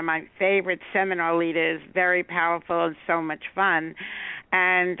truly one of my favorite seminar leaders, very powerful and so much fun.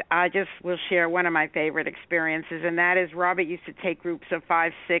 And I just will share one of my favorite experiences, and that is Robert used to take groups of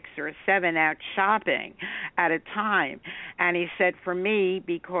 5, 6, or 7 out shopping at a time. And he said for me,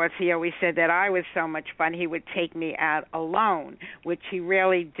 because he always said that I was so much fun, he would take me out alone, which he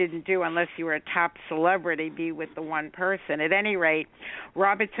really didn't do unless you were a top celebrity, be with the one person. At any rate,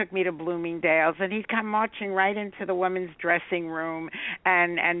 Robert took me to Bloomingdale's, and he'd come marching right into the women's dressing room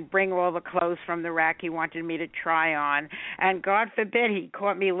and bring all the clothes from the rack he wanted me to try on. And God forbid he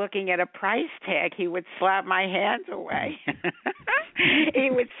caught me looking at a price tag, he would slap my hands away. He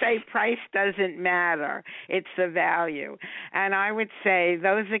would say price doesn't matter, it's the value. And I would say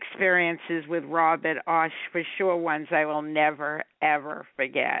those experiences with Robert are for sure ones I will never, ever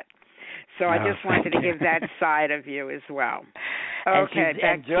forget. So I just wanted to give that side of you as well. Okay,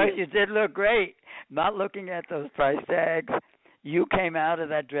 and Joyce, you did look great. Not looking at those price tags, you came out of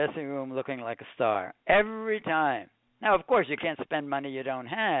that dressing room looking like a star every time. Now, of course, you can't spend money you don't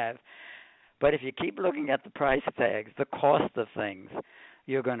have, but if you keep looking at the price tags, the cost of things,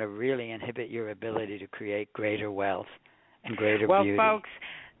 you're going to really inhibit your ability to create greater wealth and greater beauty. Well, folks,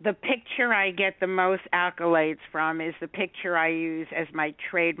 the picture I get the most accolades from is the picture I use as my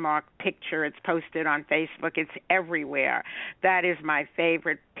trademark picture. It's posted on Facebook. It's everywhere. That is my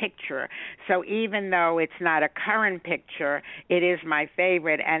favorite picture. So even though it's not a current picture, it is my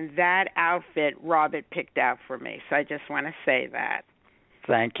favorite. And that outfit Robert picked out for me. So I just want to say that.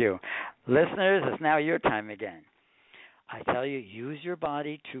 Thank you. Listeners, it's now your time again. I tell you, use your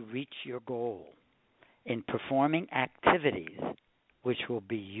body to reach your goal in performing activities which will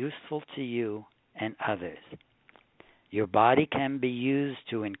be useful to you and others. Your body can be used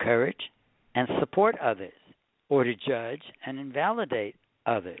to encourage and support others, or to judge and invalidate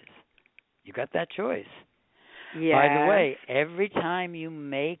others. You got that choice. Yes. By the way, every time you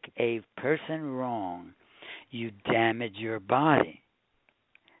make a person wrong, you damage your body.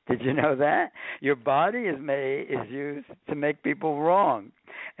 Did you know that? Your body is used to make people wrong.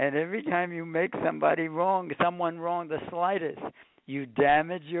 And every time you make someone wrong the slightest, you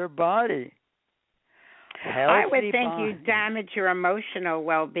damage your body. I would think you damage your emotional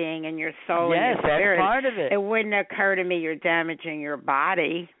well-being and your soul and your spirit. Yes, that's part of it. It wouldn't occur to me you're damaging your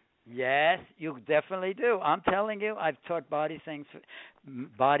body. Yes, you definitely do. I'm telling you, I've taught body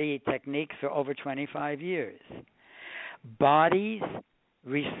techniques for over 25 years. Bodies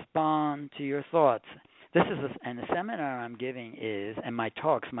respond to your thoughts. This is and the seminar I'm giving is, and my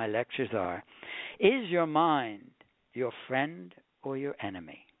talks, my lectures are, is your mind your friend or your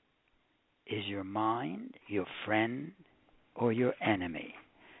enemy? Is your mind your friend or your enemy?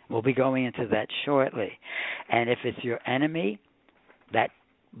 We'll be going into that shortly. And if it's your enemy, that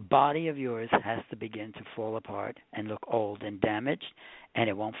body of yours has to begin to fall apart and look old and damaged, and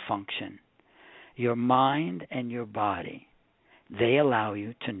it won't function. Your mind and your body, they allow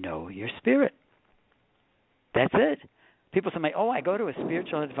you to know your spirit. That's it. People say, I go to a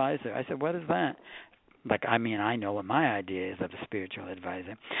spiritual advisor. I said, what is that? I know what my idea is of a spiritual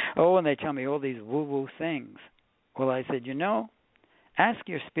advisor. And they tell me all these woo-woo things. Well, I said, ask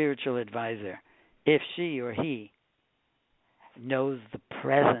your spiritual advisor if she or he knows the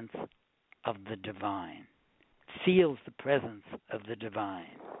presence of the divine, feels the presence of the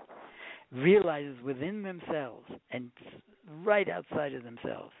divine, realizes within themselves and right outside of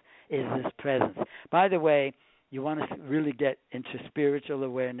themselves is this presence. By the way, you want to really get into spiritual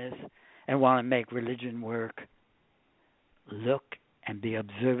awareness and want to make religion work, look and be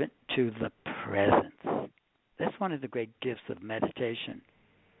observant to the presence. That's one of the great gifts of meditation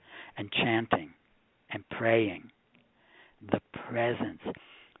and chanting and praying. The presence.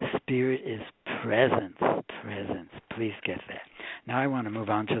 Spirit is presence. Presence. Please get that. Now I want to move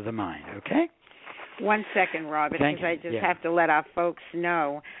on to the mind, okay? 1 second, Robert, because I just have to let our folks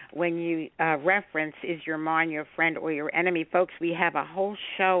know when you reference is your mind your friend or your enemy. Folks, we have a whole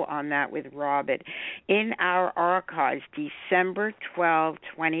show on that with Robert. In our archives, December 12,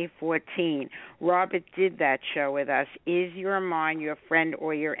 2014, Robert did that show with us, Is Your Mind Your Friend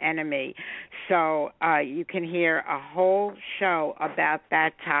or Your Enemy? So you can hear a whole show about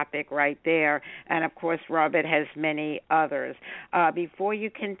that topic right there. And, of course, Robert has many others. Before you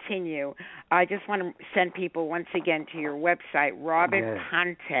continue, I just want to send people once again to your website, Robert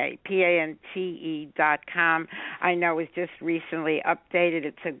Pante, PANTE.com. I know it's just recently updated.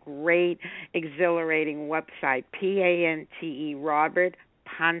 It's a great, exhilarating website, PANTE,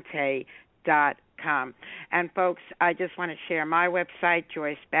 RobertPante.com. AOL.com. And, folks, I just want to share my website,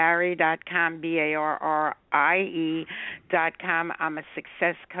 JoyceBarrie.com, BARRIE.com. I'm a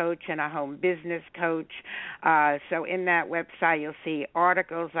success coach and a home business coach. So in that website, you'll see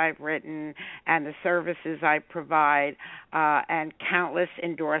articles I've written and the services I provide, and countless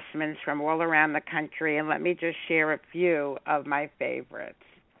endorsements from all around the country. And let me just share a few of my favorites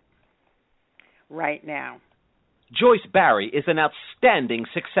right now. Joyce Barrie is an outstanding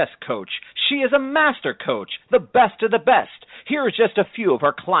success coach. She is a master coach, the best of the best. Here are just a few of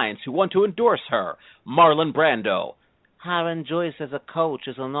her clients who want to endorse her. Marlon Brando. Hiring Joyce as a coach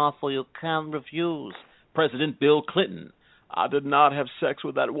is an offer you can't refuse. President Bill Clinton. I did not have sex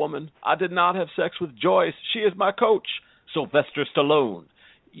with that woman. I did not have sex with Joyce. She is my coach. Sylvester Stallone.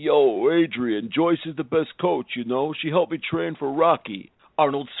 Yo, Adrian, Joyce is the best coach, you know. She helped me train for Rocky.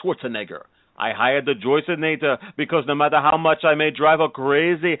 Arnold Schwarzenegger. I hired the Joyceinator because no matter how much I may drive her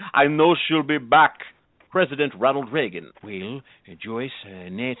crazy, I know she'll be back. President Ronald Reagan. Well, Joyce,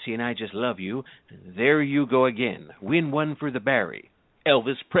 Nancy and I just love you. There you go again. Win one for the Barrie.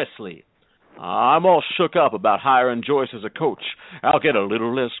 Elvis Presley. I'm all shook up about hiring Joyce as a coach. I'll get a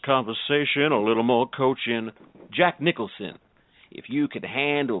little less conversation, a little more coaching. Jack Nicholson. If you can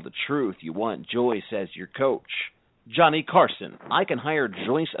handle the truth, you want Joyce as your coach. Johnny Carson. I can hire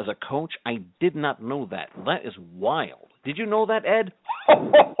Joyce as a coach? I did not know that. That is wild. Did you know that, Ed?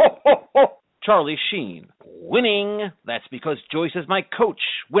 Charlie Sheen. Winning. That's because Joyce is my coach.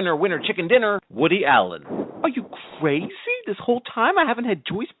 Winner, winner, chicken dinner. Woody Allen. Are you crazy? This whole time I haven't had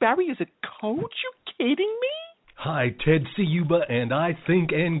Joyce Barrie as a coach? You kidding me? Hi, Ted Ciuba, and I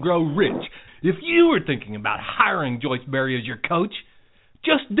Think and Grow Rich. If you were thinking about hiring Joyce Barrie as your coach,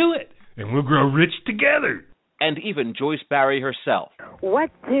 just do it, and we'll grow rich together. And even Joyce Barrie herself.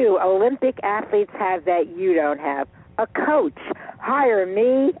 What do Olympic athletes have that you don't have? A coach. Hire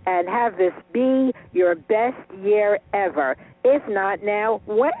me and have this be your best year ever. If not now,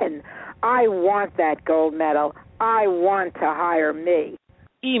 when? I want that gold medal. I want to hire me.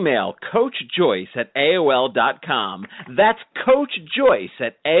 Email CoachJoyce@AOL.com. That's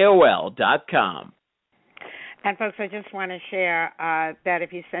CoachJoyce@AOL.com. And, folks, I just want to share that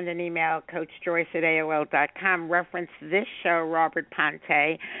if you send an email, CoachJoyce@AOL.com, reference this show, Robert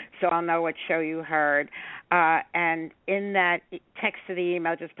Pante, so I'll know what show you heard. And in that text to the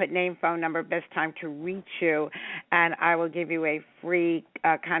email, just put name, phone number, best time to reach you, and I will give you a free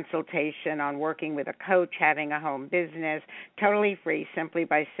consultation on working with a coach, having a home business, totally free, simply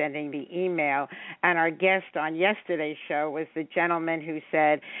by sending the email. And our guest on yesterday's show was the gentleman who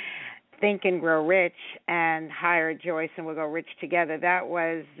said, Think and Grow Rich and hire Joyce and we'll go rich together. That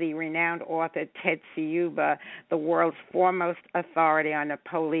was the renowned author Ted Ciuba, the world's foremost authority on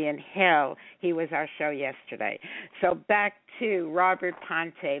Napoleon Hill. He was our show yesterday. So back to Robert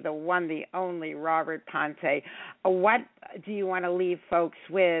Pante, the one, the only Robert Pante. What do you want to leave folks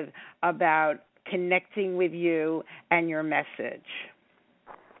with about connecting with you and your message?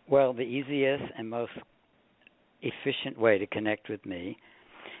 Well, the easiest and most efficient way to connect with me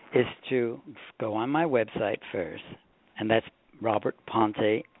is to go on my website first, and that's Robert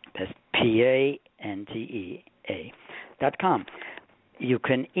Pante, that's PANTEA.com. You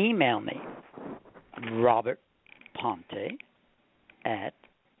can email me,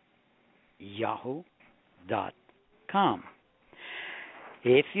 robertponte@yahoo.com.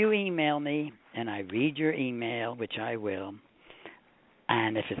 If you email me and I read your email, which I will,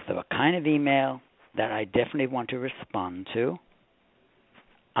 and if it's the kind of email that I definitely want to respond to,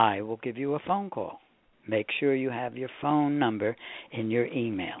 I will give you a phone call. Make sure you have your phone number in your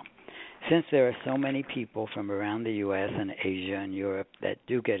email. Since there are so many people from around the U.S. and Asia and Europe that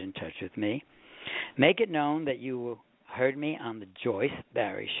do get in touch with me, make it known that you heard me on the Joyce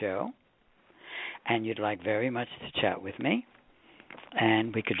Barrie Show and you'd like very much to chat with me,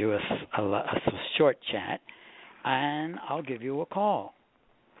 and we could do a short chat, and I'll give you a call.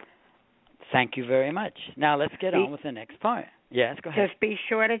 Thank you very much. Now let's get on with the next part. Yes, go ahead. Just be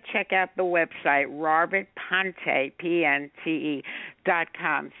sure to check out the website, robertponte,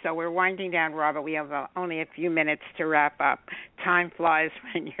 PNTE.com. So we're winding down, Robert. We have only a few minutes to wrap up. Time flies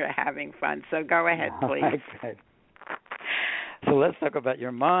when you're having fun. So go ahead, please. Okay. So let's talk about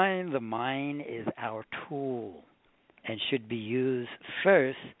your mind. The mind is our tool and should be used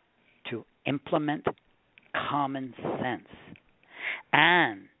first to implement common sense.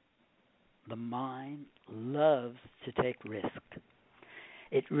 And the mind loves to take risks.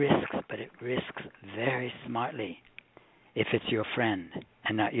 It risks, but it risks very smartly if it's your friend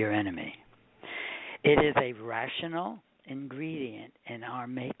and not your enemy. It is a rational ingredient in our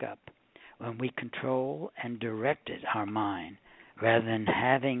makeup when we control and direct our mind rather than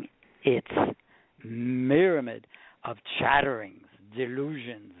having its myriad of chatterings,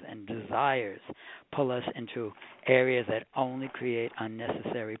 delusions, and desires pull us into areas that only create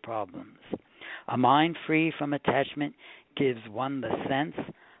unnecessary problems. A mind free from attachment gives one the sense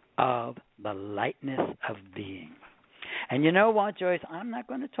of the lightness of being. And you know what, Joyce? I'm not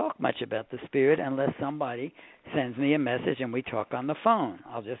going to talk much about the spirit unless somebody sends me a message and we talk on the phone.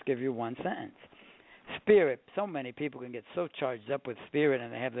 I'll just give you one sentence. Spirit, so many people can get so charged up with spirit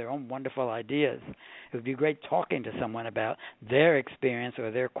and they have their own wonderful ideas. It would be great talking to someone about their experience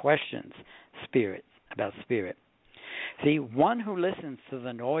or their questions, about spirit. See, one who listens to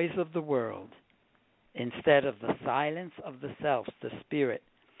the noise of the world instead of the silence of the self, the spirit,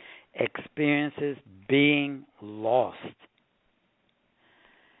 experiences being lost.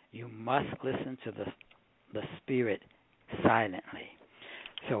 You must listen to the spirit silently.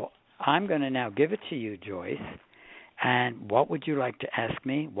 So I'm going to now give it to you, Joyce. And what would you like to ask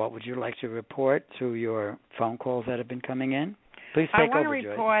me? What would you like to report through your phone calls that have been coming in? Please take over, Joyce. I want to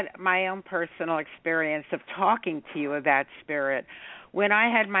report my own personal experience of talking to you about spirit. When I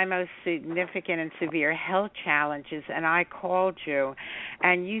had my most significant and severe health challenges, and I called you,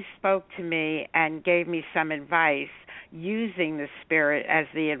 and you spoke to me and gave me some advice using the spirit as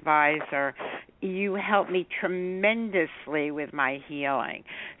the advisor, you helped me tremendously with my healing.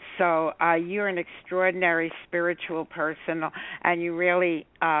 So you're an extraordinary spiritual person, and you really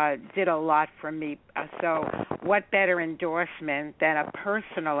did a lot for me. So what better endorsement than a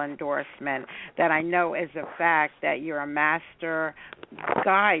personal endorsement that I know is a fact that you're a master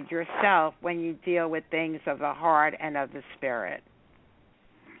guide yourself when you deal with things of the heart and of the spirit.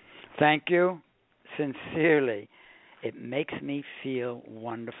 Thank you, sincerely. It makes me feel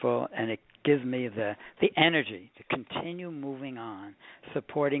wonderful, and it gives me the energy to continue moving on,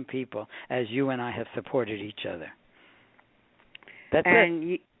 supporting people as you and I have supported each other. That's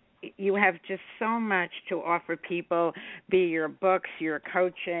it. You have just so much to offer people, be your books, your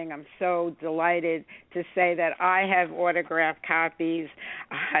coaching. I'm so delighted to say that I have autographed copies.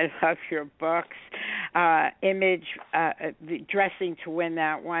 I love your books. Image, Dressing to Win,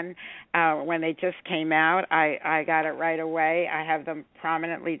 that one. When they just came out, I got it right away. I have them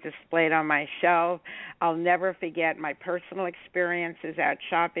prominently displayed on my shelf. I'll never forget my personal experiences out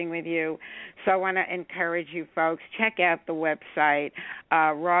shopping with you. So I want to encourage you folks, check out the website.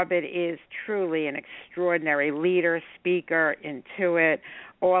 Robert is truly an extraordinary leader, speaker, intuit,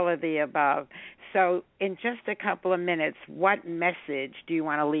 all of the above. So in just a couple of minutes, what message do you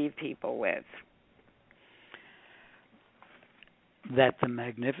want to leave people with? That the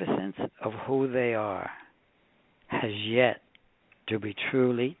magnificence of who they are has yet to be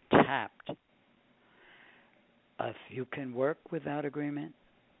truly tapped. If you can work without agreement,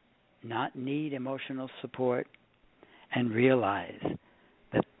 not need emotional support, and realize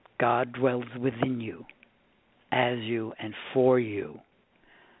that God dwells within you, as you, and for you,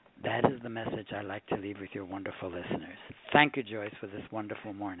 that is the message I'd like to leave with your wonderful listeners. Thank you, Joyce, for this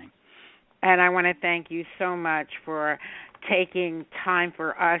wonderful morning. And I want to thank you so much for taking time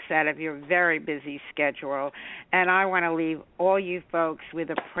for us out of your very busy schedule. And I want to leave all you folks with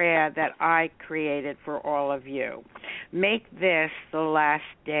a prayer that I created for all of you. Make this the last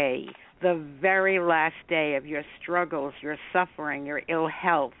day, the very last day of your struggles, your suffering, your ill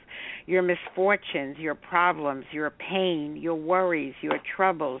health, your misfortunes, your problems, your pain, your worries, your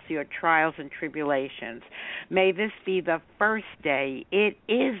troubles, your trials and tribulations. May this be the first day. It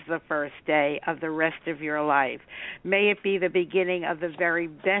is the first day of the rest of your life. May it be the beginning of the very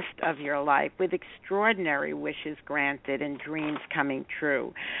best of your life, with extraordinary wishes granted and dreams coming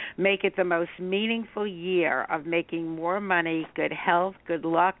true. Make it the most meaningful year of making more money, good health, good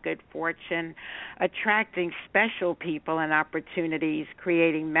luck, good fortune, attracting special people and opportunities,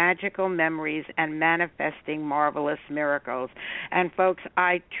 creating magical memories, and manifesting marvelous miracles. And folks,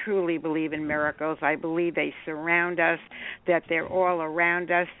 I truly believe in miracles. I believe they surround us, that they're all around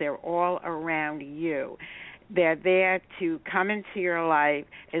us, they're all around you. They're there to come into your life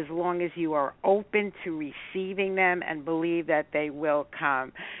as long as you are open to receiving them and believe that they will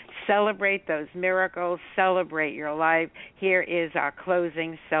come. Celebrate those miracles. Celebrate your life. Here is our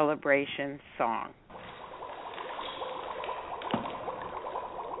closing celebration song.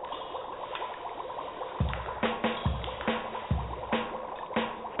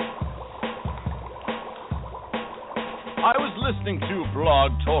 I was listening to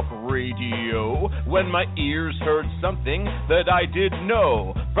Blog Talk Radio when my ears heard something that I didn't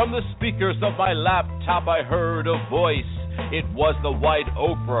know. From the speakers of my laptop I heard a voice. It was the White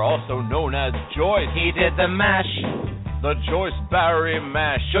Oprah, also known as Joyce. He did the mash. The Joyce Barry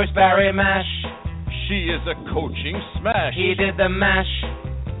Mash. Joyce Barry Mash. She is a coaching smash. He did the mash.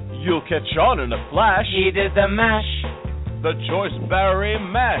 You'll catch on in a flash. He did the mash. The Joyce Barry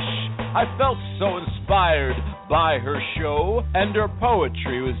Mash. I felt so inspired by her show, and her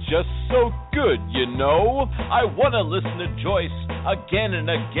poetry was just so good, you know. I want to listen to Joyce again and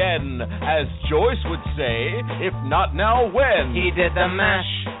again, as Joyce would say, if not now, when? He did the mash.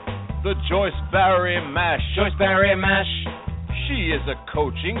 The Joyce Barry Mash. Joyce Barry Mash. She is a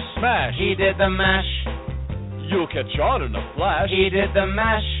coaching smash. He did the mash. You'll catch on in a flash. He did the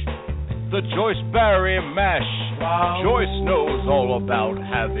mash. The Joyce Barry Mash. Wow. Joyce knows all about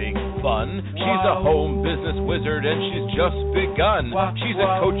having fun. Wow. She's a home business wizard and she's just begun. Wow. She's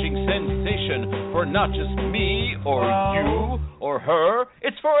a coaching sensation for not just me or you or her.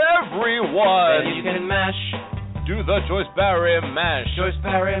 It's for everyone. Then you can mash. Do the Joyce Barry Mash. Joyce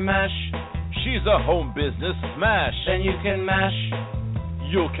Barry Mash. She's a home business smash. Then you can mash.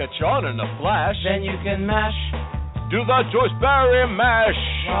 You'll catch on in a flash. Then you can mash. Do the Joyce Barry Mash.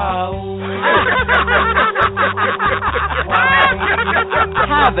 Wow.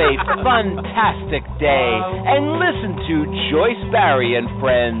 Have a fantastic day and listen to Joyce Barry and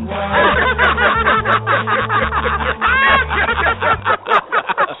Friends.